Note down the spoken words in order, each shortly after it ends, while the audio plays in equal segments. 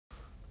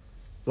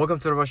Welcome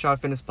to the Rush Hour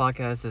Fitness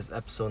Podcast. This is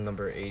episode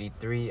number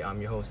 83. I'm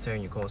your host, Terry,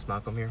 and your co-host,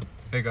 Malcolm here.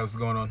 Hey guys, what's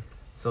going on?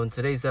 So in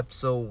today's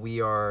episode, we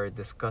are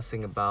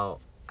discussing about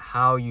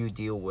how you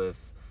deal with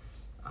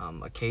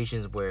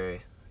occasions where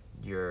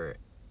you're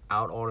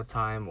out all the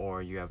time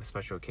or you have a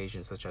special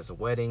occasion such as a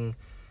wedding,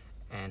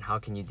 and how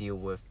can you deal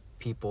with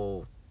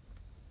people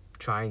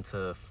trying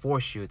to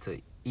force you to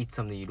eat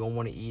something you don't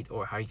want to eat,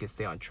 or how you can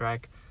stay on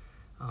track.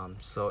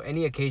 So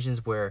any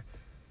occasions where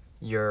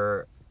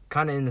you're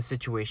kind of in the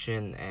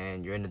situation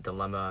and you're in a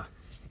dilemma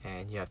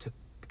and you have to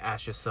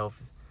ask yourself,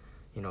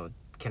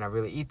 can I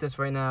really eat this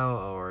right now,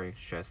 or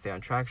should I stay on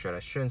track,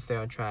 shouldn't stay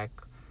on track?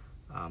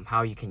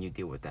 How can you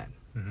deal with that?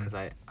 Because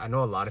I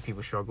know a lot of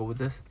people struggle with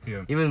this.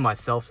 Yeah. Even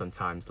myself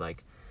sometimes,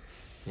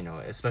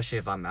 especially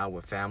if I'm out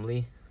with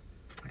family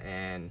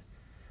and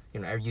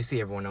you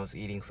see everyone else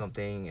eating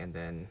something and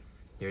then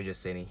you're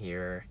just sitting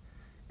here,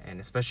 and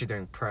especially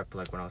during prep,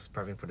 like when I was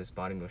prepping for this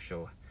bodybuilding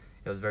show,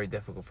 it was very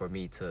difficult for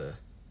me to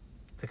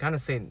kind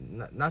of say,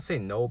 not say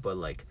no, but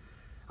like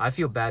I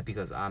feel bad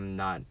because I'm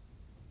not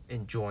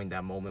enjoying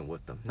that moment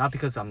with them. Not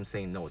because I'm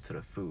saying no to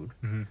the food,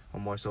 or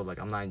more so like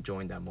I'm not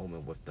enjoying that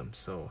moment with them.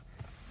 So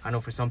I know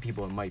for some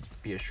people it might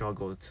be a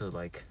struggle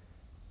to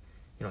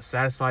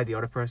satisfy the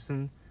other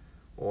person,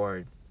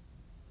 or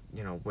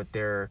with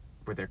their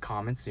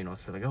comments,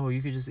 so like, oh,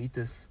 you could just eat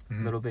this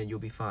little bit, you'll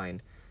be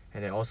fine.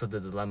 And then also the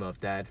dilemma of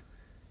that,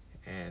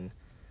 and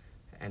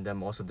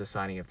them also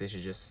deciding if they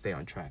should just stay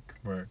on track.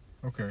 Right.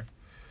 Okay.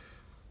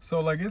 So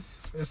like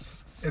it's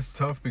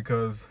tough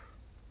because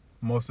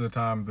most of the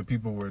time the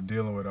people we're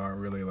dealing with aren't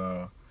really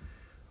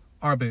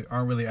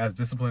as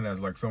disciplined as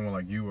like someone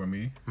like you or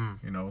me.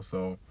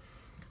 So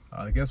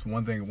I guess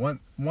one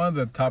of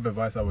the top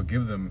advice I would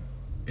give them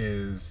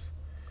is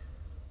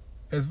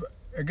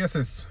I guess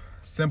it's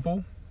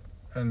simple,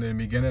 and the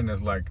beginning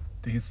is like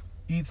to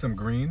eat some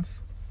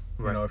greens.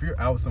 Right. If you're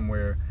out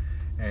somewhere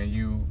and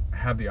you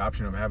have the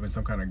option of having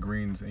some kind of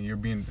greens, and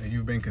you've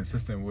been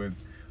consistent with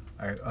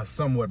a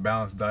somewhat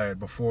balanced diet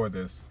before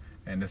this,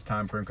 and this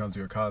time frame comes,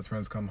 your college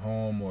friends come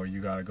home, or you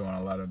gotta go on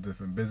a lot of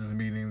different business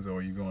meetings,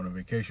 or you go on a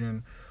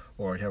vacation,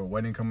 or you have a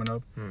wedding coming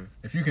up.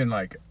 If you can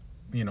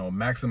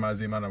maximize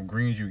the amount of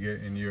greens you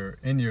get in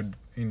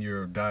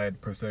your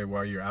diet per se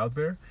while you're out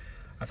there,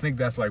 I think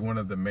that's like one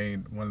of the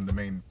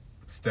main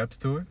steps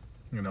to it.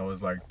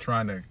 Is like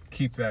trying to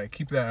keep that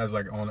as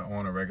like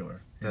on a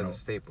regular. As a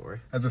staple, right?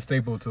 As a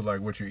staple to like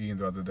what you're eating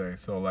throughout the day.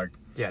 So like.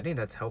 Yeah, I think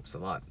that helps a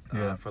lot.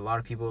 Yeah. For a lot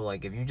of people,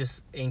 like if you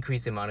just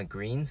increase the amount of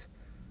greens,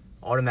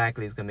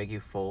 automatically it's gonna make you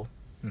full.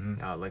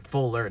 Like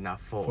fuller, not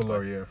full.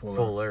 Fuller, yeah, fuller.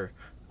 Fuller.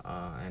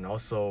 And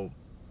also,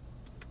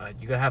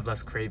 you gotta have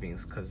less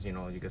cravings because you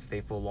can stay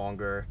full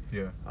longer.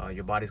 Yeah.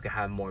 Your body's gonna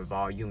have more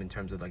volume in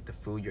terms of like the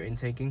food you're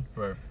intaking.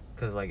 Right.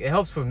 Because like it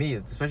helps for me,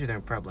 especially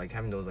during prep, like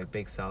having those like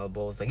big salad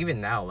bowls. Like even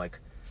now, like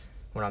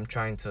when I'm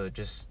trying to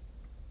just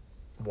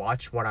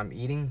watch what I'm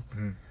eating,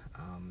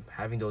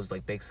 having those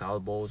like big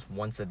salad bowls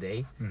once a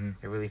day,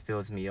 it really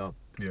fills me up.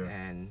 Yeah.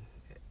 And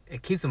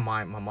it keeps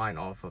my mind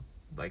off of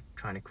like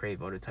trying to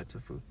crave other types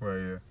of food. Right.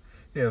 Yeah.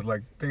 Yeah. It's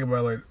like think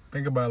about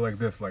it like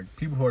this. Like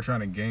people who are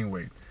trying to gain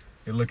weight,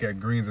 they look at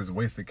greens as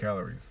wasted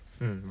calories.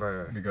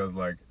 Right. Because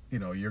like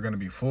you're gonna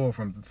be full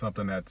from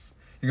something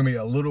you're gonna be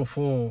a little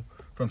full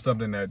from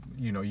something that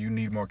you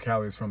need more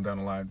calories from down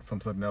the line,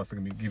 from something else that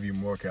can give you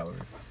more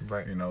calories.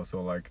 Right.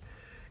 So like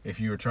if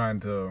you're trying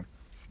to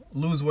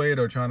lose weight,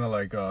 or trying to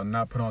like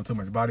not put on too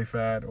much body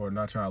fat, or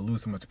not trying to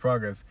lose so much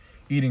progress,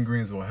 eating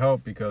greens will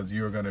help, because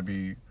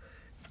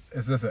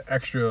it's just an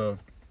extra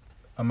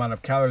amount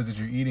of calories that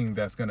you're eating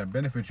that's going to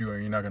benefit you,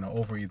 and you're not going to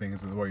overeat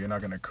things as well. You're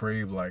not going to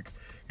crave like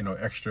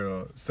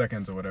extra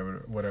seconds or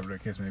whatever the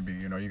case may be.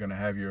 You're going to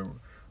have your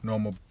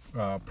normal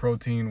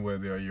protein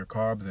with your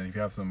carbs, and if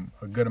you have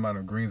a good amount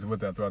of greens with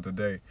that throughout the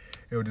day,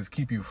 it will just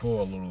keep you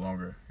full a little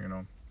longer.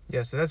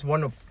 Yeah, so that's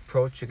one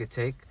approach you could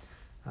take.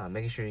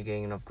 Making sure you're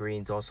getting enough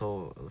greens,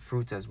 also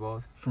fruits as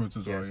well. Fruits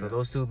as well. Yeah. So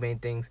those two main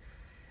things,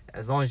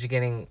 as long as you're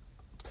getting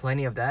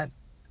plenty of that,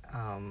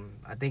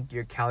 I think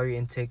your calorie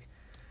intake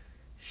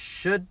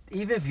should,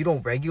 even if you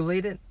don't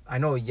regulate it, I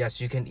know, yes,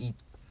 you can eat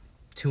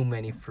too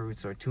many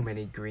fruits or too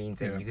many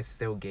greens and you can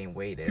still gain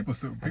weight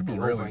and be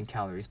over in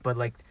calories. But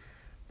like,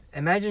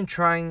 imagine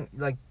trying,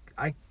 like,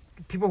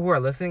 people who are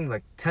listening,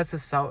 like, test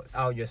this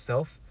out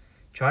yourself.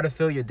 Try to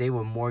fill your day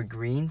with more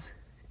greens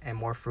and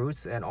more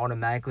fruits, and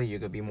automatically you're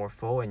gonna be more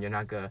full, and you're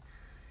not gonna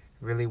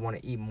really want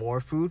to eat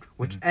more food,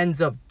 which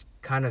ends up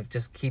kind of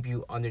just keep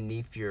you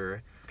underneath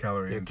your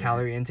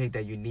calorie intake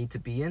that you need to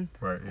be in,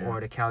 right, yeah. or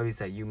the calories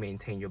that you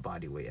maintain your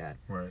body weight at.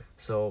 Right.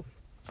 So,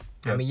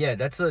 yeah. I mean, yeah,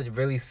 that's a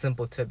really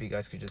simple tip you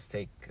guys could just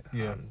take,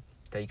 yeah.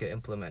 That you could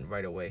implement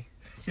right away.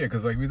 Yeah,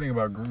 because like we think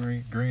about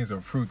greens or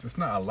fruits, it's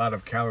not a lot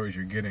of calories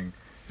you're getting.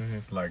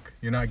 Like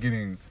you're not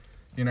getting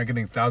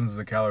thousands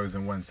of calories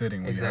in one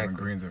sitting when you're having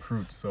greens or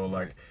fruits. So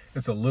like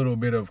it's a little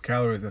bit of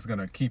calories that's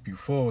gonna keep you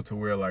full, to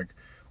where like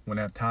when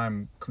that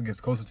time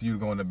gets closer to you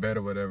going to bed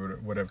or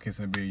whatever case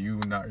may be, you're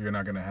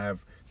not gonna have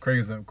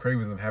cravings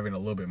of having a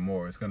little bit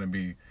more. It's gonna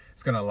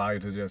allow you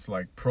to just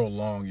like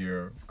prolong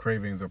your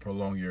cravings or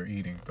prolong your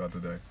eating throughout the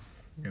day.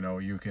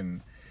 You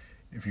can,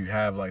 if you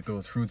have like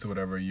those fruits or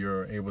whatever,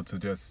 you're able to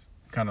just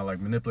kind of like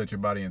manipulate your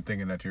body and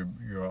thinking that you're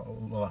a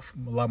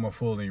lot more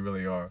full than you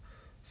really are,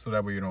 so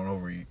that way you don't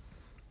overeat.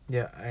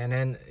 Yeah, and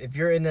then if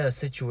you're in a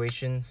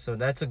situation, so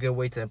that's a good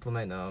way to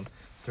implement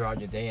throughout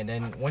your day. And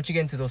then once you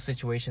get into those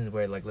situations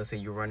where, like, let's say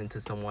you run into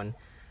someone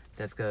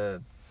that's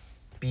gonna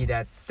be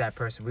that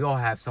person. We all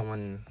have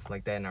someone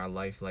like that in our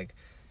life. Like,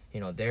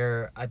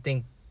 I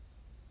think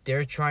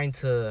they're trying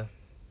to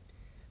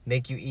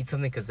make you eat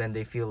something because then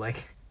they feel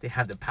like they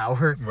have the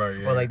power, Right.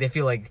 Yeah. or like they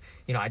feel like,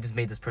 I just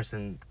made this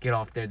person get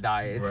off their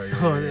diet. Right,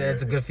 So yeah,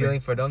 it's a good feeling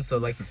for them. So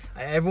like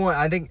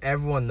I think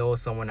everyone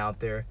knows someone out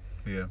there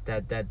Yeah.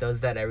 that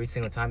does that every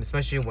single time,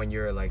 especially when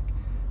you're like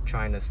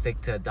trying to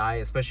stick to a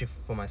diet. Especially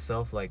for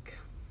myself, like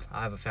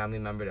I have a family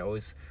member that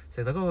always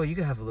says like, oh, you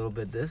can have a little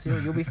bit of this,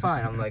 you'll be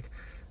fine. I'm like,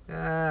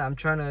 I'm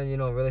trying to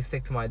really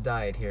stick to my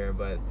diet here,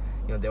 but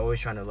they're always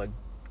trying to like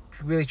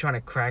really trying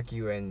to crack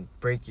you and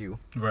break you.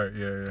 Right.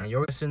 Yeah. Yeah. And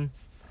your question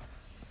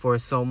for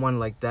someone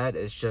like that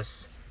is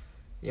just,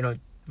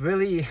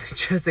 really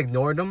just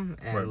ignore them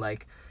and Right.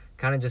 like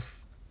kind of just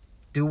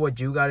do what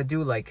you got to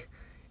do. Like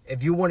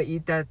if you want to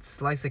eat that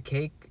slice of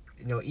cake,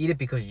 eat it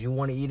because you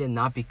want to eat it,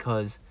 not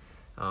because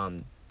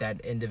that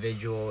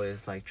individual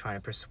is like trying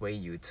to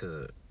persuade you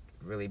to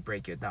really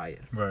break your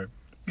diet. Right.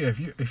 Yeah.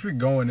 If you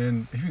go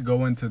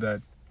into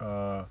that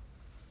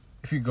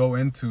if you go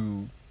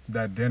into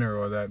that dinner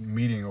or that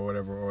meeting or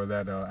whatever, or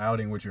that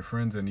outing with your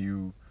friends, and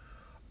you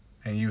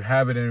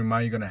have it in your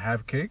mind you're gonna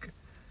have cake,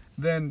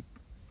 then,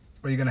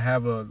 or you're gonna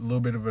have a little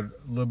bit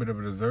of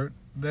a dessert,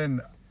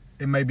 then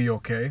it may be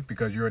okay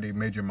because you already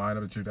made your mind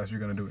up that that's what you're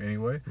gonna do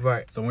anyway.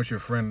 Right. So once your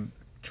friend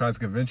tries to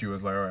convince you,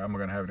 it's like, all right, I'm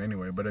gonna have it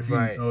anyway. But if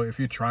Right. if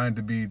you're trying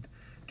to be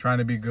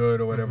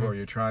good or whatever, Mhm. or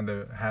you're trying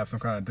to have some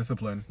kind of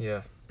discipline,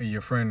 Yeah. and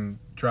your friend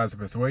tries to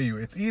persuade you,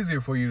 it's easier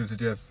for you to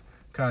just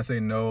kind of say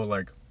no,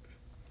 like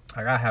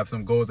I have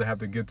some goals I have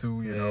to get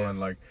to, Yeah. and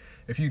like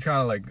if you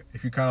kind of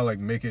like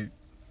make it,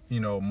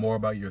 more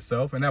about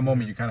yourself. In that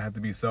moment, you kind of have to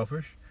be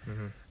selfish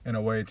in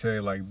a way to say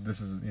like,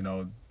 this is,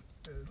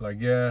 like,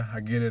 yeah, I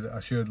get it. I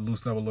should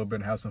loosen up a little bit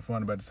and have some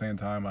fun, but at the same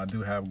time, I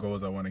do have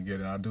goals I want to get,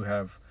 and I do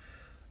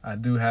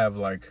have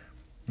like,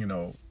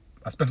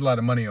 I spent a lot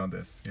of money on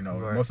this.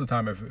 Right. Most of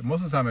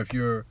the time, if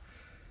you're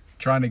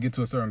trying to get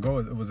to a certain goal,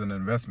 it was an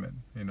investment.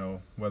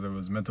 Whether it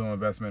was mental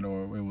investment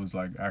or it was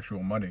like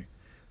actual money.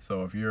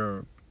 So if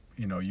you're,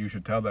 you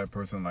should tell that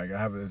person like, I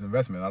have this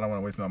investment. I don't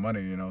want to waste my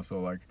money. So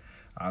like,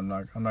 I'm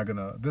not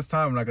gonna this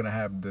time. I'm not gonna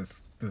have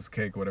this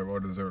cake or whatever, or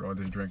dessert, or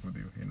this drink with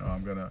you.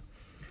 I'm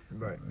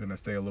gonna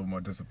stay a little more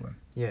disciplined.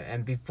 Yeah,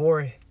 and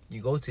before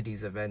you go to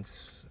these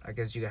events, I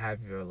guess you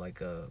have your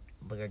like a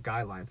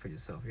guideline for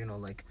yourself.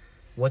 Like,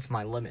 what's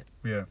my limit?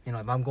 Yeah.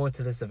 If I'm going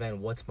to this event,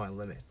 what's my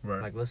limit?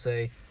 Right. Like, let's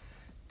say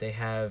they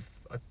have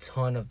a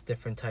ton of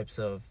different types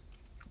of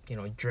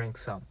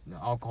drinks,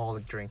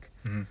 alcoholic drink.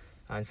 Mhm.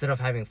 Instead of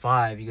having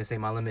 5, you can say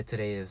my limit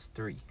today is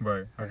 3.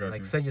 Right. I got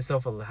Like you. set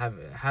yourself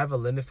have a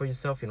limit for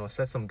yourself.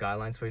 Set some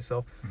guidelines for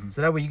yourself. Mhm.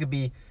 So that way you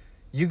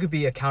could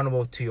be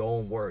accountable to your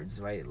own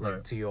words, right? Like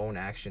Right. to your own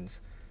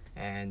actions,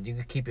 and you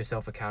could keep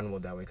yourself accountable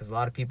that way. Because a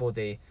lot of people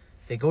they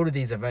go to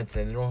these events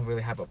and they don't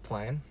really have a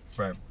plan.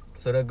 Right.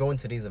 So they'll go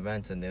into these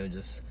events and they're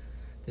just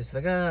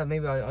like,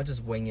 maybe I'll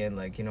just wing it.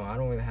 Like, I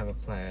don't really have a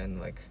plan.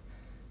 Like,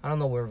 I don't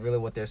know really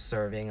what they're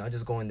serving. I'll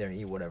just go in there and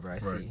eat whatever I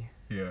see.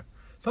 Yeah.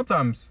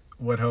 Sometimes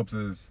what helps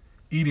is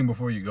eating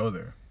before you go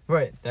there.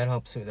 Right. That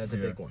helps too. That's a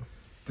big one.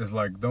 Just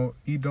like don't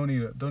eat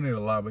a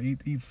lot, but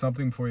eat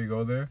something before you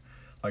go there.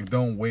 Like,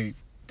 don't wait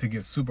to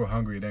get super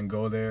hungry, then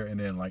go there and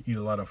then like eat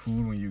a lot of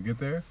food when you get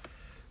there.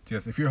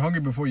 Just, if you're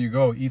hungry before you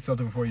go, eat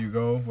something before you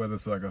go, whether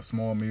it's like a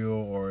small meal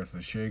or it's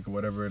a shake or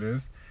whatever it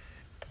is.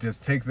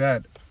 Just take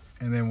that,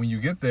 and then when you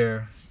get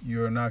there,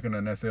 you're not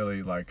gonna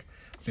necessarily like,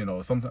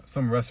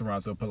 some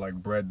restaurants will put like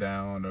bread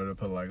down, or they'll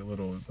put like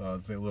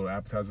little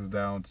appetizers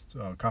down,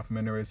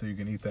 complimentary, so you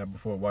can eat that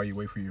before, while you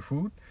wait for your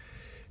food.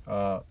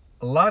 A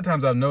lot of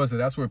times I've noticed that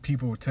that's where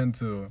people tend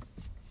to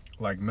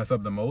like mess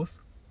up the most,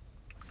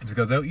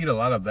 because they'll eat a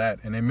lot of that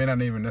and they may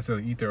not even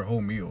necessarily eat their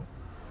whole meal,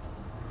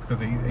 because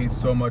they ate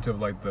so much of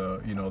like the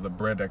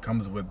bread that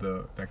comes with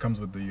the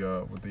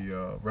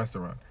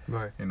restaurant.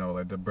 Right.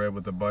 Like the bread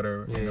with the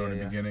butter. Yeah, In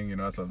the beginning.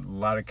 That's a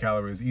lot of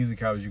calories, easy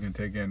calories you can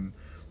take in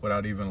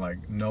without even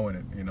like knowing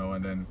it.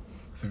 And then,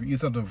 so if you eat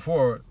something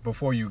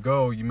before you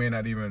go, you may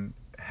not even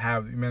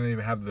have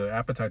the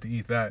appetite to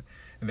eat that.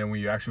 And then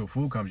when your actual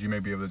food comes, you may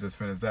be able to just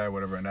finish that or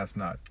whatever, and that's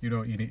not, you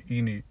don't eat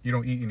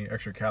any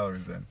extra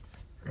calories then.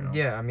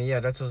 Yeah, I mean, yeah,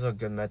 that's also a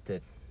good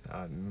method.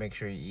 Make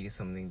sure you eat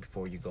something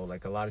before you go.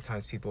 Like, a lot of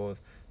times people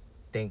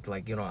think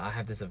like, I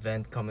have this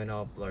event coming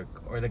up, like,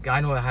 or like, I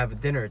know I have a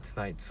dinner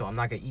tonight, so I'm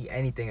not gonna eat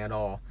anything at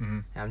all,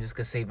 and I'm just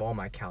gonna save all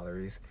my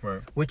calories.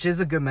 Right. Which is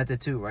a good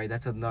method too, right?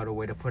 That's another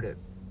way to put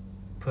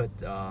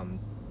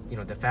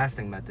the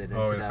fasting method into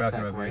Oh, the that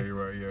fasting effect, method. right? Yeah,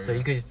 you're right. Yeah. So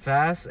you could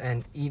fast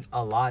and eat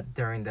a lot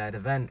during that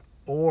event,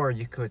 or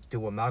you could do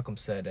what Malcolm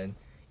said and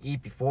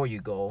eat before you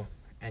go,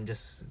 and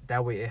just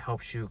that way it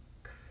helps you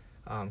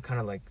kind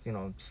of like,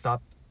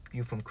 stop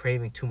you from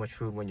craving too much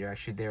food when you're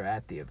actually there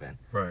at the event.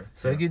 Right.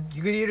 So yeah.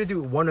 you could either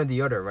do one or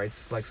the other, right?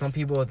 It's like some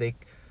people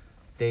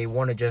they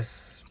want to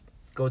just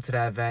go to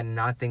that event and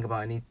not think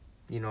about any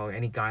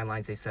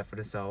guidelines they set for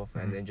themselves,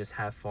 and then just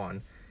have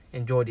fun,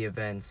 enjoy the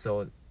event.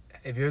 So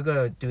if you're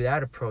gonna do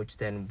that approach,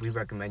 then we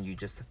recommend you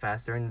just to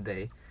fast during the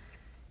day,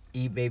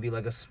 eat maybe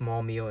like a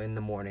small meal in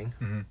the morning,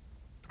 Mhm.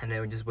 and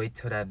then just wait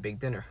till that big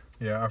dinner.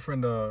 Yeah, our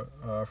friend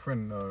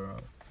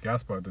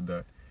Gaspar did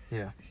that.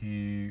 Yeah.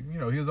 He he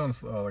was on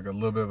like a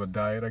little bit of a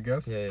diet, I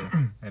guess. Yeah.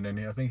 And then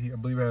I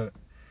believe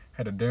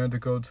had a dinner to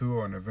go to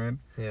or an event.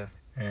 Yeah.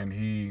 And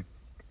he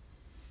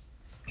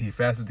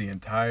fasted the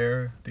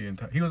entire.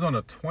 He was on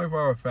a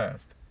 24-hour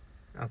fast.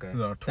 Okay. He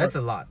was on That's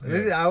a lot.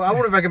 Yeah. I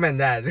wouldn't recommend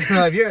that.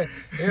 If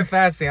you're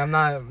fasting,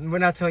 we're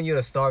not telling you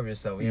to starve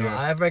yourself. Yeah.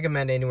 I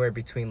recommend anywhere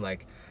between,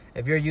 like,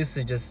 if you're used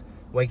to just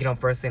waking up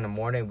first thing in the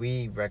morning,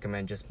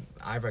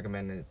 I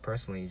recommend it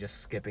personally,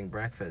 just skipping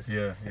breakfast.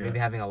 Yeah, And maybe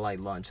having a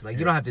light lunch. Like, you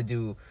Yeah. don't have to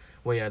do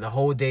the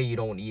whole day you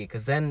don't eat,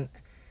 because then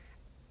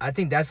I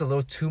think that's a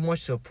little too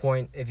much to a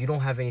point. If you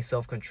don't have any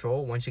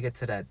self-control, once you get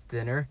to that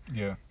dinner,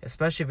 Yeah.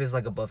 especially if it's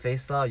like a buffet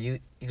style, you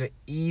could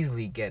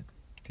easily get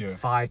Yeah.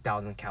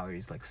 5,000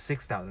 calories, like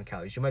 6,000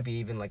 calories. You might be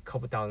even like a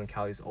couple thousand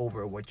calories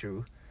over what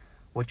you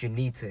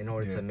need to in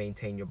order Yeah. to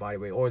maintain your body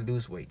weight or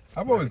lose weight.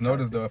 I've whatever always you're trying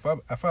noticed to though,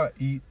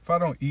 if I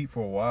don't eat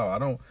for a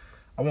while,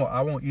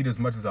 I won't eat as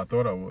much as I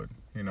thought I would.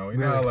 You know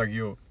how Really? like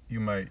you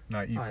might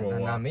not eat for a while.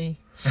 Not me.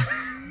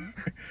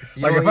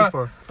 You Like don't eat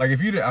for.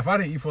 if I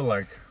didn't eat for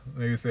like,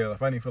 maybe say,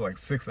 if I didn't eat for like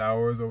 6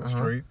 hours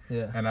straight,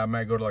 Yeah. and I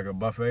might go to like a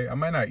buffet, I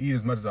might not eat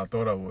as much as I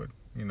thought I would.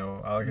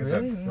 I'll get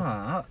Really? that.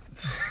 Nah.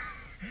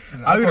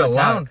 I'll eat go a to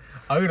lot. town.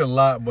 I'll eat a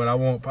lot, but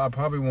I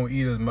probably won't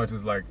eat as much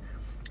as like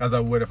as I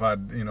would if I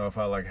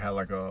like had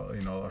like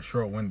a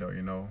short window.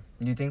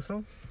 You think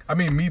so? I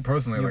mean, me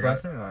personally, You like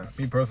personally, or?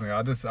 me personally,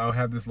 I'll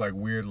have this like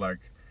weird, like,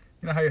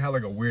 how you have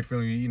like a weird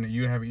feeling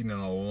you haven't eaten in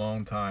a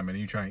long time, and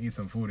you try and eat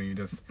some food and you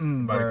just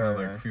your body kind of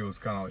like feels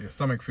your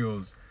stomach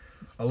feels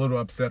a little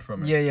upset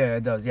from it. Yeah,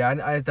 it does. Yeah,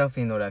 I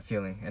definitely know that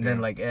feeling. And then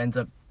Yeah. like it ends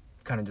up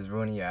kind of just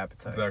ruining your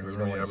appetite. Exactly, You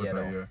don't ruin want your to eat at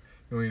appetite. all. Yeah,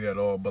 you don't eat at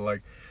all. But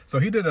like, so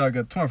he did like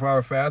a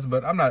 24-hour fast,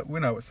 but we're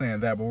not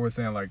saying that, but we're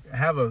saying like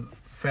have a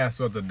fast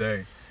throughout the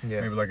day.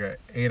 Yeah. Maybe like a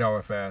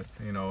 8-hour fast,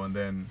 and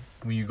then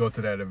when you go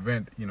to that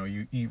event,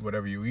 you eat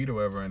whatever you eat or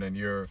whatever, and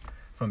then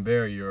from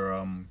there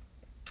your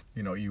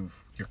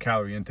your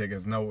calorie intake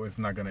it's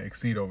not gonna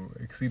exceed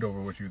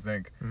over what you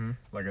think. Mhm.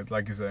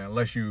 Like you said,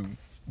 unless you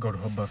go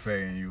to a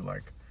buffet and you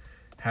like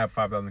have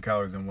 5,000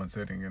 calories in one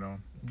sitting.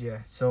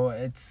 Yeah. So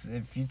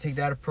if you take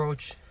that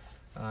approach,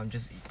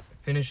 just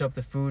finish up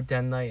the food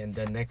that night, and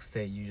then next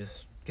day you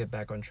just get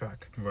back on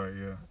track. Right.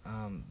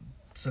 Yeah.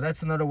 So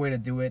that's another way to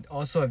do it.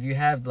 Also, if you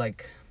have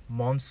like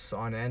months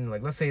on end,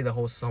 like let's say the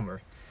whole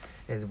summer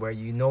is where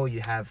you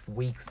have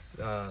weeks,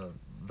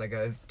 like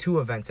 2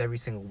 events every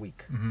single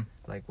week, Mhm.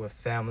 like with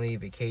family,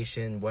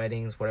 vacation,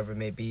 weddings, whatever it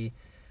may be,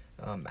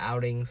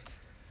 outings.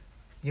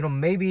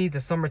 Maybe the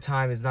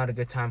summertime is not a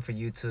good time for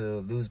you to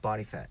lose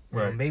body fat.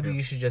 Right, Maybe yeah.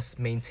 you should just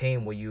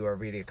maintain what you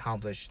already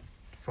accomplished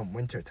from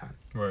winter time.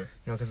 Right.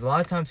 Because a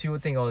lot of times people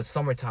think, oh, it's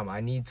summertime.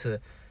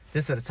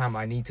 This is the time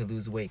I need to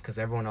lose weight because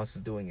everyone else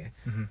is doing it.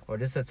 Mhm. Or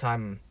this is the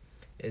time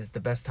is the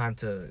best time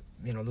to,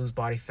 lose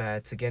body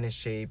fat, to get in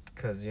shape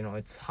because,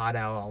 it's hot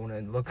out. I want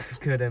to look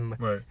good and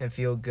Right.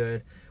 feel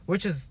good,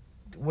 which is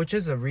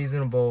a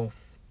reasonable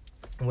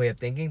way of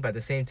thinking. But at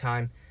the same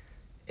time,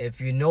 if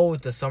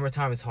the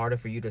summertime is harder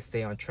for you to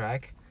stay on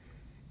track,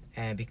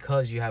 and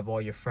because you have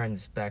all your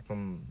friends back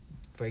from,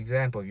 for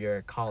example, if you're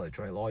at college,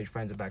 right? All your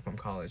friends are back from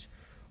college,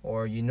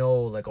 or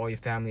like all your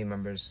family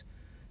members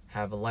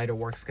have a lighter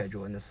work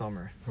schedule in the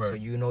summer, Right. so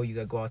you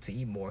gotta go out to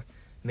eat more.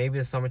 Maybe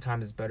the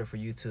summertime is better for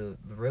you to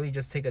really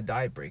just take a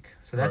diet break.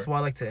 So that's Right. what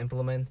I like to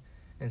implement,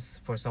 and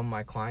for some of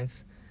my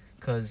clients,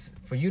 because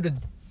for you to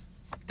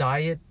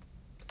diet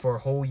for a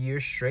whole year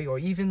straight, or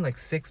even like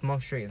 6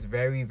 months straight, it's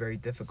very, very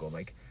difficult.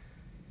 Like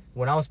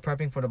when I was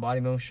prepping for the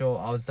bodybuilding show,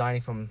 I was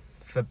dieting from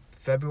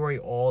February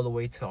all the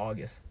way to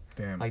August.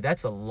 Damn. Like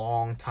that's a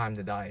long time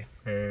to diet.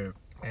 Yeah.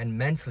 And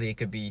mentally, it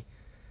could be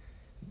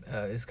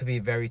this could be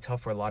very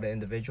tough for a lot of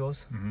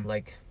individuals. Mhm.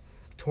 Like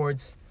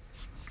towards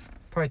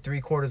probably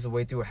 3/4 of the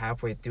way through or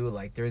halfway through,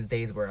 like there's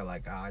days where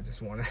like I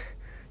just want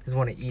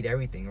to eat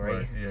everything, right?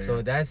 Right, yeah, So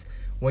yeah. that's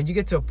when you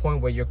get to a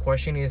point where you're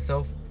questioning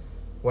yourself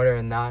whether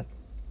or not,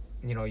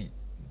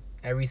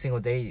 every single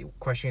day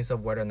questioning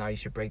yourself whether or not you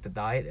should break the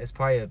diet. It's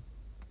probably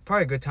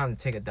a good time to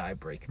take a diet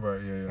break. Right.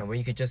 Yeah. Yeah. And where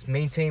you could just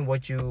maintain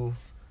what you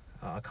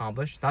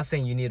accomplished. Not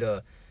saying you need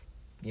to,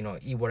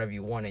 eat whatever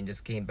you want and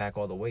just gain back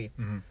all the weight.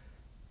 Mhm.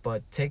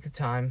 But take the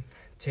time,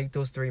 take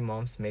those 3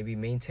 months, maybe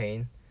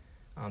maintain,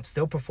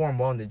 still perform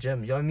well in the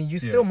gym. You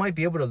still might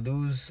be able to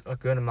lose a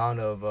good amount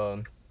of,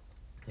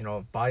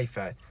 body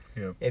fat.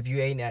 Yeah. If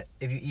you eat at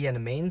the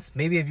mains,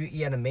 maybe if you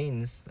eat at the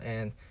mains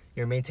and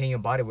you're maintaining your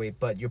body weight,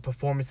 but your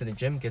performance in the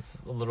gym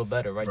gets a little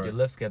better, right? Right. Your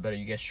lifts get better,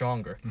 you get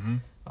stronger.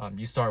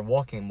 You start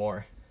walking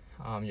more.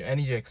 Your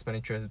energy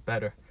expenditure is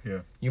better. Yeah.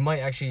 You might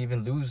actually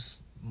even lose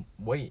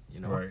weight, you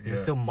know. Right, You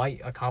yeah. still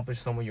might accomplish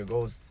some of your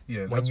goals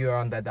Yeah, when you're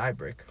on that diet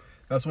break.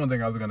 That's one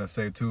thing I was gonna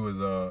say too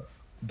is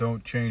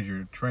don't change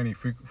your training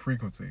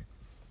frequency.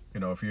 You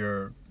know, if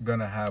you're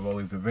gonna have all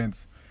these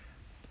events,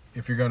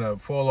 if you're gonna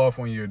fall off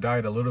on your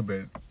diet a little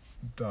bit,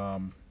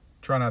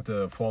 try not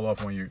to fall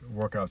off on your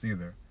workouts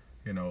either.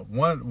 You know,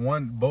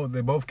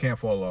 they both can't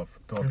fall off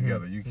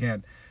altogether. You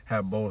can't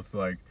have both,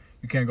 like,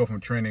 you can't go from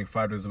training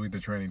 5 days a week to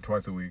training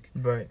twice a week.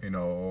 Right. You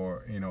know,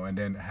 or and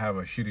then have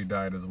a shitty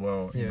diet as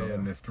well.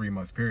 In this 3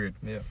 month period.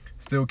 Yeah.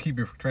 Still keep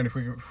your training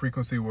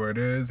frequency where it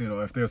is. You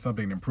know, if there's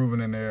something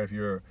improving in there, if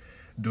you're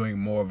doing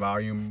more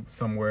volume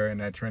somewhere in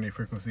that training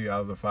frequency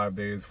out of the 5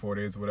 days, 4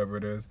 days, whatever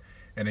it is,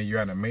 and then you're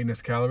at a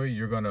maintenance calorie,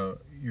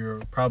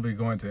 you're probably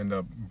going to end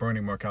up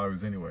burning more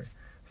calories anyway.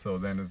 So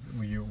then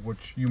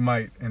which you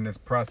might in this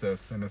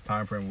process, in this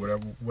time frame,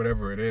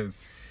 whatever it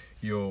is,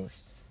 you'll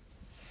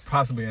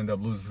possibly end up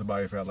losing some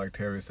body fat, like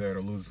Terry said,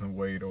 or losing some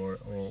weight, or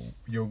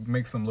you'll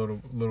make some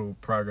little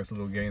progress,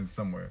 little gains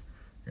somewhere.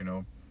 You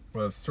know,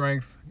 whether it's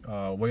strength,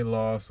 weight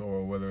loss,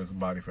 or whether it's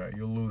body fat,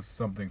 you'll lose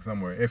something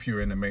somewhere if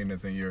you're in the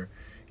maintenance and your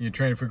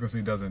training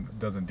frequency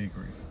doesn't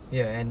decrease.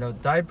 Yeah,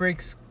 and diet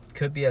breaks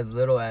could be as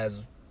little as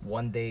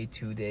 1 day,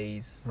 2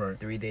 days, Right.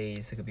 3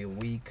 days. It could be a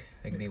week.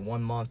 It could be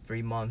 1 month,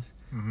 3 months.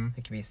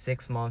 It could be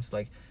 6 months.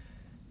 Like,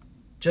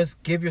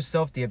 just give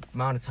yourself the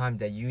amount of time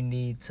that you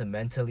need to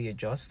mentally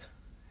adjust,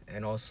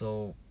 and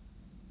also,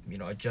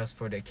 adjust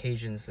for the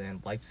occasions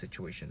and life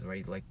situations,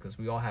 right? Like, because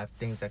we all have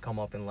things that come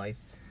up in life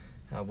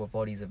with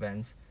all these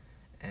events,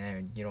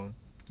 and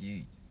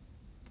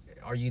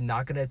are you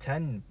not gonna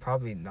attend?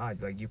 Probably not.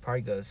 Like, you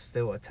probably gonna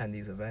still attend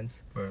these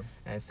events, Right.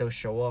 and still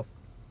show up,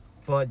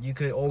 but you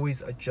could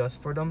always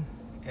adjust for them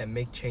and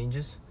make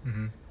changes.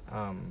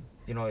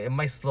 It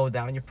might slow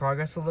down your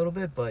progress a little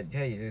bit, but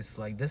hey, it's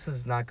like, this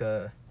is not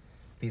gonna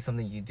be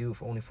something you do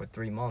only for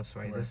 3 months,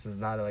 right? This is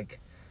not like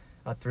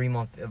a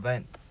 3-month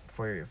event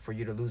for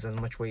you to lose as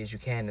much weight as you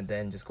can and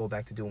then just go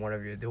back to doing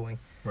whatever you're doing.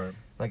 Right.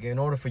 Like, in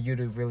order for you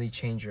to really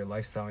change your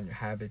lifestyle and your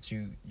habits,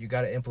 you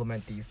got to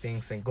implement these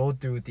things and go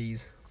through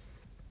these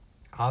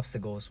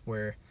obstacles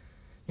where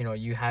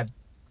you have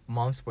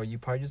months where you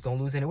probably just don't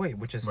lose any weight,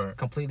 which is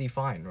completely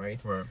fine, right?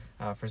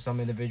 For some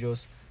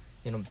individuals,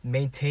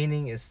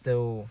 maintaining is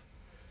still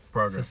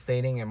progress.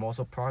 Sustaining and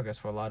also progress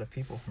for a lot of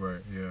people.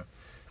 Right. Yeah.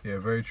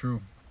 Very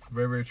true.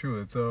 Very, very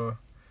true.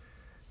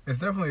 It's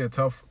definitely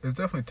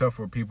tough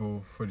for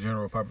people, for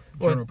general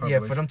population. Yeah,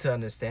 for them to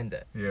understand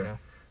that. Yeah.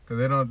 Because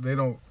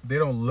they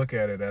don't look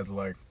at it as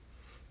like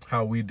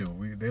how we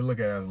do. They look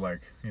at it as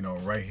like,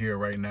 right here,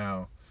 right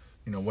now.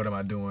 What am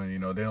I doing?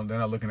 They're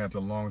not looking at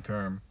the long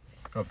term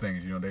of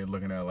things. They're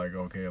looking at like,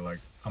 okay, like,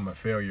 I'm a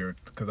failure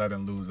because I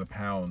didn't lose a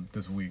pound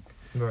this week.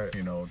 Right.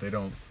 They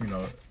don't.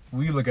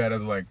 We look at it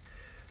as like,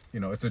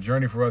 it's a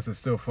journey for us. It's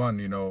still fun.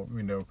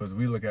 Because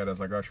we look at it as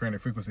like our training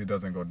frequency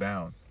doesn't go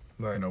down.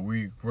 Right.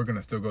 We're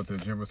gonna still go to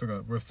the gym.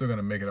 We're still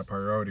gonna make it a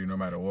priority no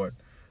matter what.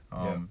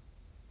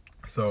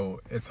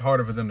 So it's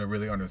harder for them to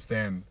really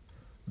understand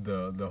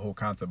the whole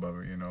concept of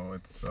it.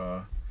 It's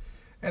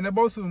and then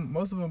most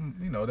of them,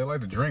 they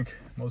like to drink.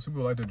 Most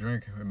people like to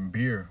drink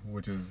beer,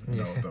 which is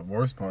the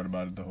worst part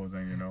about it, the whole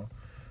thing.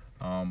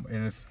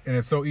 And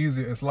it's so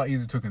easy. It's a lot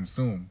easier to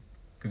consume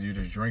because you're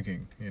just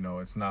drinking.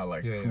 It's not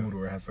like food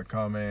where it has to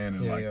come in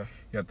and you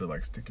have to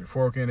like stick your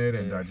fork in it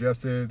and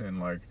digest it, and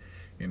like,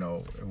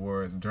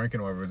 whereas drinking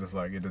or whatever, it's just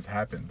like, it just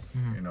happens.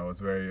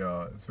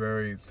 It's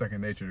very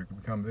second nature.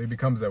 It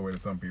becomes that way to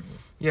some people.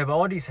 Yeah, but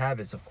all these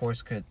habits, of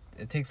course,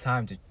 it takes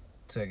time to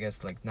I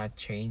guess, like, not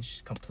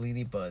change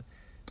completely, but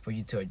for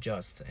you to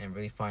adjust and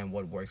really find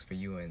what works for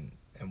you and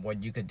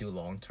what you could do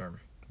long term.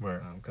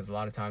 Right. Because a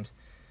lot of times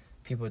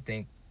people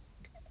think,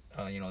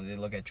 they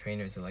look at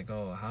trainers and like,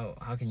 oh,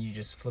 how can you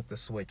just flip the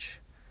switch?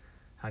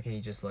 How can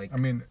you just, like,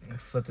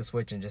 flip the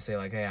switch and just say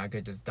like, hey, I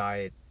could just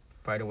diet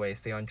right away,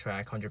 stay on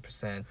track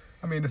 100%.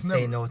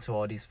 Say no to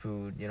all these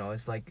food.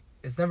 It's like,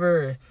 it's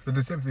never. But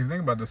the thing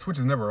about it, the switch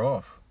is never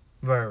off.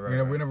 Right.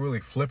 We never really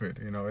flip it.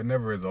 It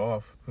never is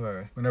off.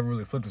 Right. We never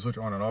really flip the switch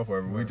on and off.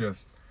 Whatever. We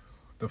just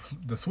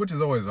the switch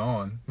is always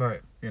on.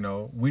 Right.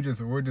 We're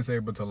just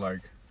able to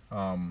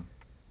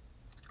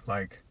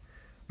like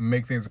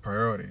make things a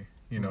priority.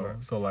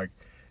 So like,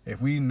 if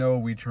we know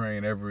we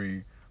train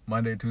every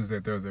Monday,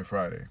 Tuesday, Thursday,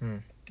 Friday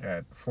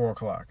at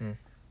 4:00,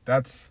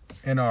 that's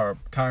in our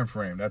time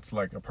frame. That's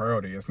like a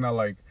priority. It's not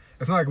like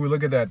we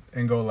look at that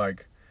and go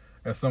like,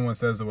 if someone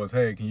says to us,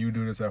 hey, can you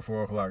do this at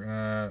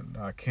 4:00?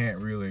 I can't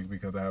really,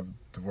 because I have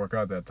to work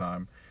out that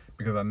time,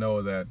 because I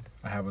know that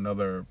I have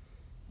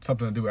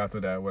something to do after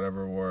that,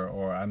 whatever,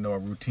 or I know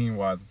routine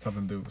wise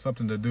something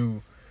to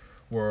do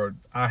where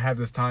I have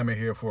this time in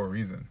here for a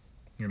reason,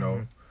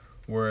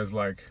 whereas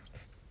like,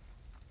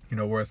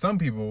 whereas some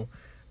people,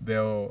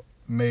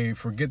 may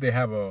forget they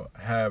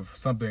have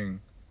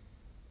something,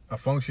 a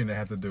function they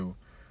have to do,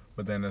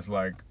 but then it's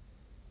like,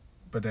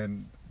 but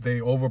then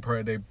they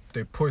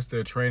push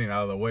their training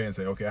out of the way and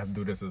say, okay, I have to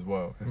do this as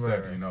well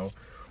instead, Right. you know.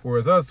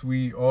 Whereas us,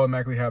 we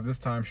automatically have this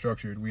time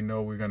structured. We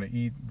know we're gonna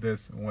eat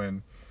this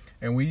when,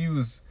 and we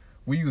use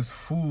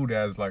food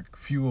as like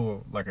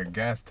fuel, like a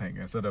gas tank,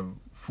 instead of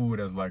food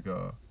as like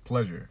a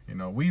pleasure. You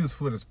know, we use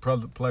food as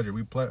pleasure.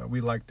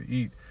 We like to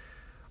eat,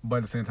 but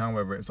at the same time,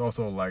 however, it's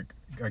also like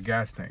a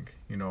gas tank.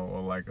 You know,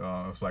 or like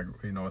it's like,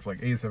 you know, it's like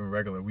 87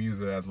 regular. We use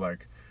it as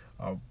like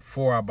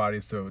for our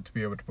bodies to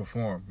be able to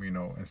perform. You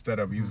know, instead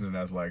of using it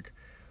as like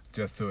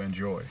just to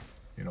enjoy.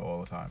 You know,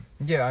 all the time.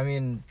 Yeah, I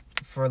mean,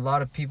 for a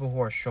lot of people who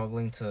are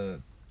struggling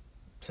to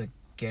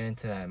get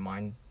into that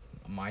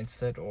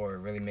mindset or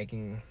really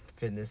making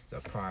fitness a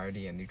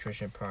priority and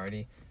nutrition a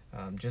priority,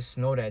 just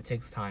know that it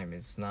takes time.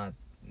 It's not.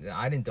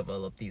 I didn't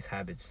develop these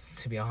habits,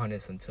 to be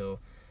honest, until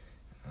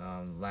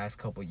last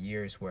couple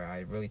years, where I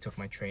really took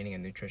my training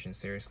and nutrition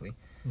seriously.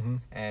 Mm-hmm.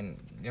 And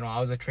I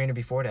was a trainer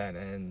before that,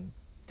 and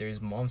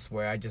there's months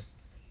where I just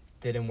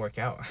didn't work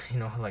out.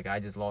 Like I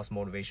just lost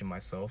motivation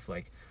myself.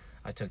 Like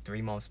I took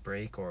 3 months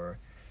break, or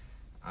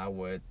I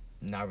would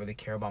not really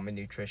care about my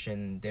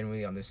nutrition, didn't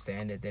really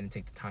understand it, didn't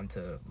take the time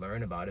to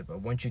learn about it. But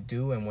once you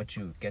do, and once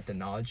you get the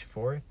knowledge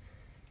for it,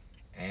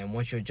 and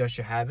once you adjust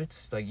your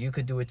habits, like you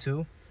could do it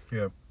too.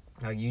 Yeah.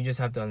 Like you just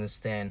have to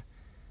understand,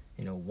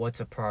 what's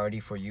a priority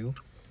for you.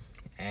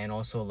 And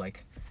also,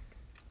 like,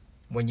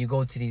 when you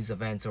go to these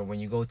events, or when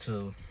you go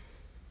to,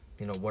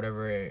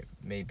 whatever it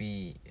may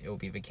be, it will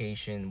be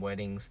vacation,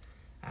 weddings,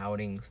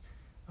 outings,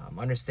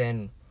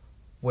 understand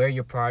where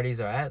your priorities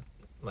are at.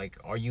 Like,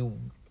 are you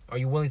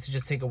willing to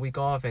just take a week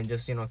off and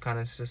just, kind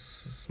of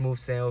just smooth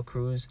sail,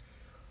 cruise?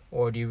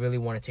 Or do you really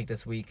want to take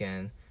this week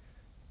and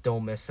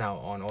don't miss out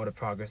on all the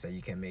progress that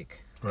you can make?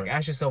 Like, Right.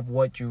 ask yourself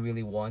what you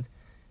really want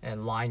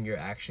and line your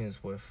actions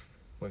with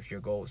your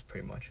goals,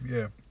 pretty much.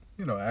 Yeah.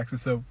 You know, ask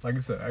yourself, like I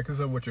said, ask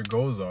yourself what your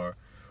goals are,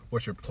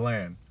 what's your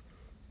plan,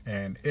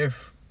 and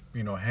if,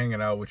 you know,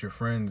 hanging out with your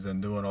friends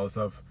and doing all this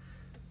stuff,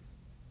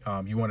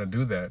 you want to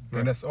do that, then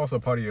Right. that's also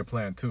part of your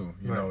plan too.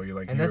 You know, Right. you're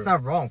like, And that's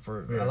not wrong.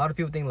 For a yeah, lot of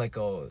people think like,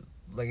 oh,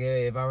 like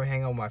if I were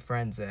hang out with my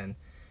friends and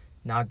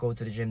not go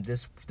to the gym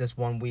this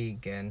one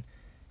week, and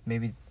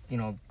maybe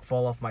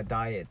fall off my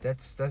diet,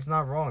 that's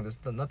not wrong. There's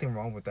nothing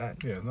wrong with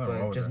that. yeah, nothing wrong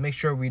But with just that. make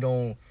sure we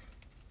don't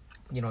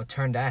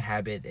turn that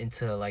habit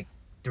into like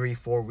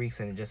 3-4 weeks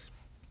and just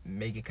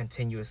make it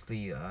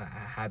continuously a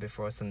habit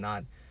for us to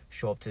not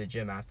show up to the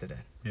gym after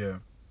that. Yeah,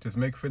 just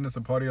make fitness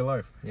a part of your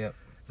life. Yep.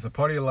 It's a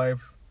part of your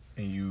life,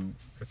 and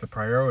it's a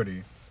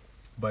priority.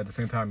 But at the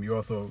same time, you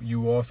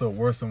also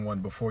were someone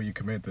before you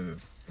commit to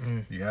this.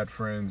 Mm. You had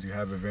friends, you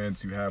have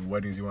events, you have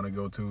weddings you want to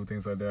go to,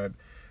 things like that.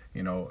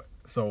 You know,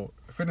 so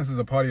fitness is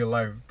a part of your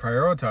life.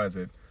 Prioritize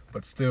it,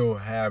 but still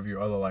have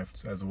your other life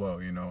as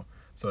well. You know,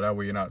 so that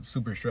way you're not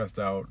super stressed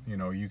out. You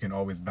know, you can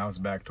always bounce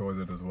back towards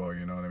it as well.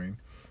 You know what I mean?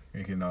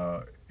 It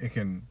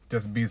can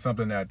just be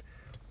something that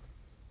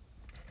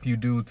you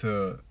do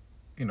to,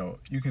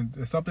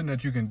 it's something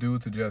that you can do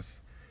to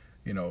just,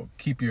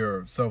 keep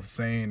yourself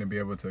sane and be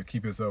able to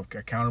keep yourself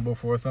accountable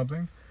for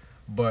something.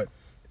 But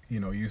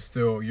you're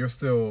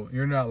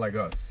not like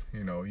us.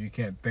 You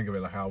can't think of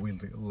it like how we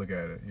look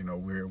at it.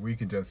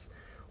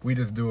 We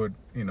just do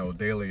it,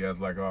 daily as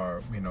like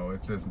our,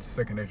 it's just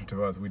second nature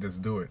to us. We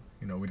just do it.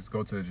 We just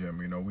go to the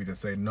gym. We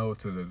just say no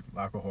to the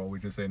alcohol. We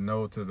just say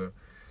no to the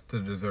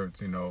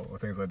desserts, or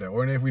things like that.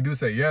 Or if we do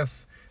say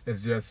yes,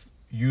 it's just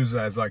use it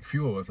as like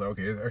fuel. It's like,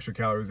 okay, it's extra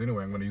calories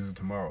anyway. I'm going to use it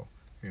tomorrow.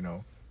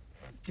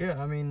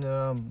 Yeah, I mean,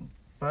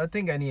 but I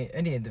think any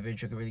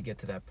individual can really get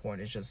to that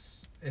point. It's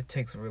just it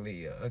takes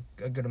really a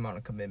good amount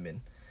of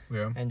commitment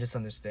Yeah. and just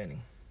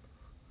understanding.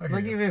 I hear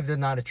Like you. even if they're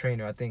not a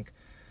trainer, I think.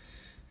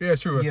 Yeah,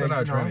 true. If Yeah, they're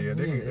not a trainer, yeah,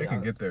 they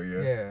can get there.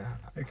 Yeah. yeah,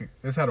 They can.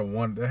 They just have to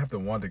want. They have to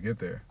want to get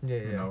there. yeah,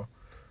 You yeah. know.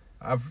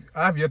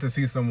 I've yet to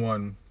see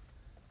someone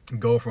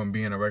go from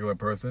being a regular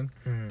person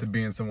Mm-hmm. to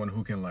being someone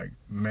who can like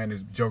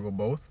manage juggle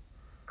both.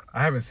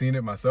 I haven't seen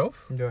it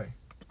myself. Right.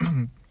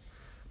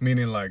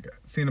 Meaning like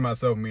seeing it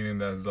myself, meaning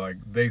that it's like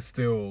they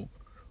still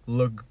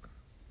look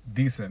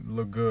decent,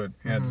 look good,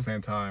 and at Mm-hmm. the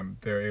same time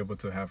they're able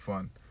to have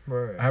fun.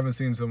 Right. I haven't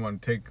seen someone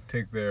take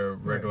their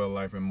Right. regular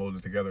life and mold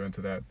it together into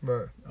that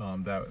Right.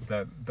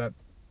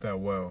 that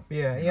well.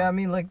 Yeah, You yeah. know? I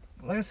mean, like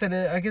I said,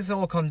 I guess it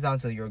all comes down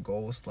to your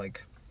goals.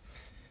 Like,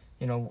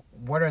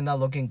 whether or not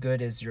looking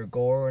good is your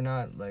goal or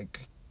not.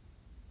 Like,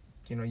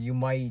 you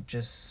might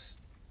just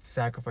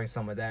sacrifice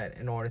some of that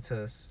in order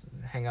to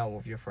hang out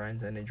with your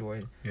friends and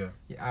enjoy Yeah.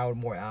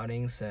 more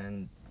outings,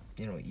 and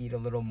eat a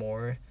little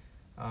more,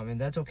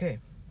 and that's okay.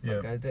 Yeah.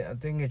 Like I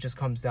think it just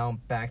comes down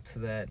back to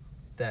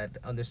that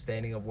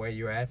understanding of where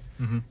you're at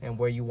Mm-hmm. and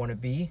where you want to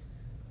be,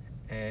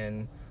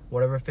 and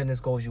whatever fitness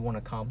goals you want to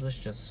accomplish,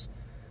 just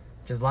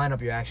line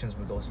up your actions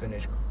with those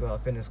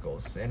fitness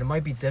goals. And it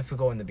might be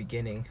difficult in the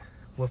beginning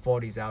with all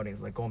these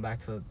outings, like going back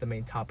to the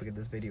main topic of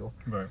this video,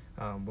 Right.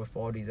 with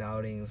all these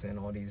outings and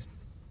all these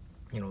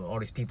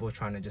people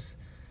trying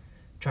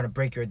to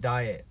break your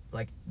diet,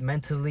 like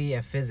mentally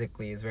and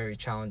physically, is very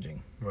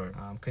challenging. Right.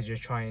 Because you're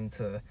trying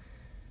to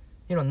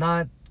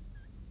not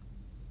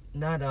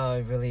not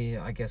really,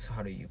 I guess,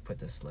 how do you put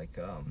this, like,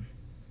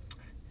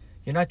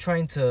 you're not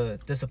trying to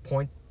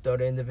disappoint the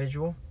other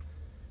individual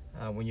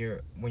when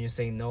you're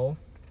saying no,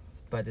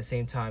 but at the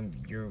same time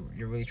you're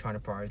really trying to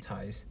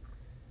prioritize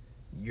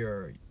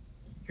your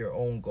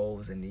own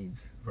goals and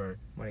needs Right.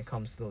 when it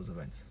comes to those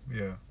events.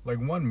 Yeah. Like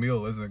one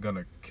meal isn't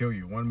gonna kill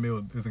you. One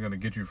meal isn't gonna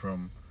get you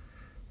from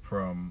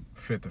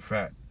fit to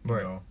fat. You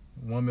Right. know,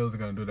 one meal isn't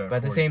gonna do that. But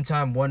at for the same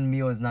time, one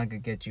meal is not gonna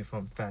get you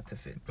from fat to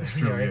fit. That's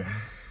true. Right? Yeah.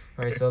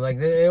 Right. So like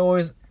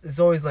it's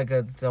always like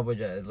a double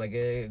edged. Like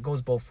it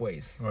goes both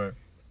ways. Right.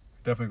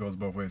 Definitely goes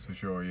both ways for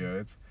sure. Yeah.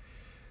 It's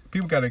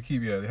people gotta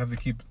keep. Yeah. They have to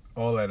keep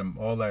all that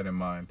in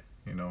mind.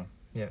 You know.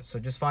 Yeah. So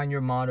just find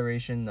your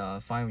moderation,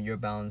 find your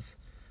balance,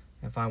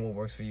 and find what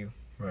works for you.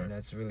 Right. And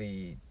that's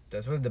really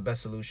the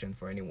best solution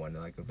for anyone.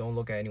 Like don't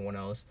look at anyone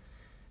else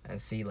and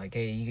see like,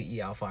 hey, you can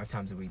eat out 5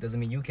 times a week. Doesn't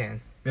mean you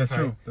can. That's right?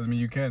 true. Doesn't mean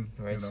you can.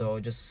 Right. You know? So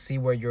just see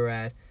where you're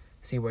at,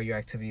 see where your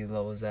activity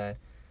level is at.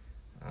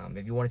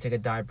 If you want to take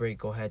a diet break,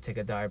 go ahead, take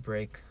a diet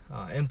break.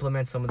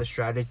 Implement some of the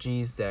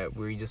strategies that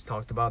we just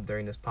talked about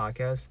during this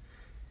podcast,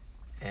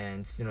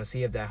 and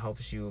see if that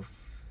helps you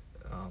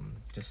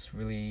just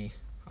really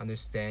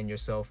understand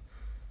yourself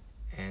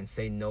and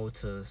say no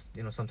to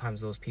sometimes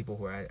those people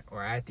who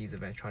are at these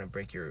events trying to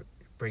break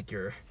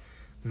your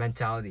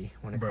mentality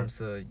when it Right. comes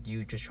to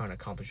you just trying to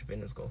accomplish your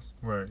fitness goals.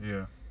 Right.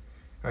 Yeah.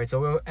 All right, so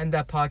we'll end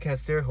that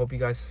podcast there. Hope you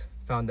guys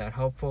found that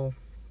helpful.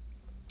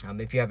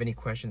 If you have any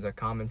questions or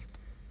comments,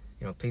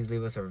 please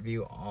leave us a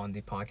review on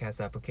the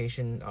podcast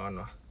application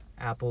on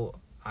Apple,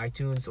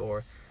 iTunes,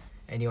 or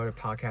any other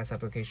podcast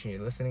application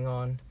you're listening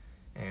on.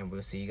 And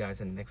we'll see you guys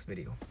in the next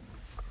video.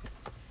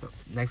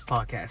 Next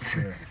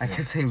podcast. Yeah, I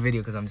kept saying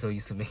video because I'm so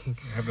used to making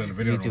I haven't done a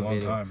video in a YouTube long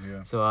video. time.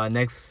 Yeah. So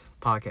next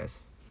podcast.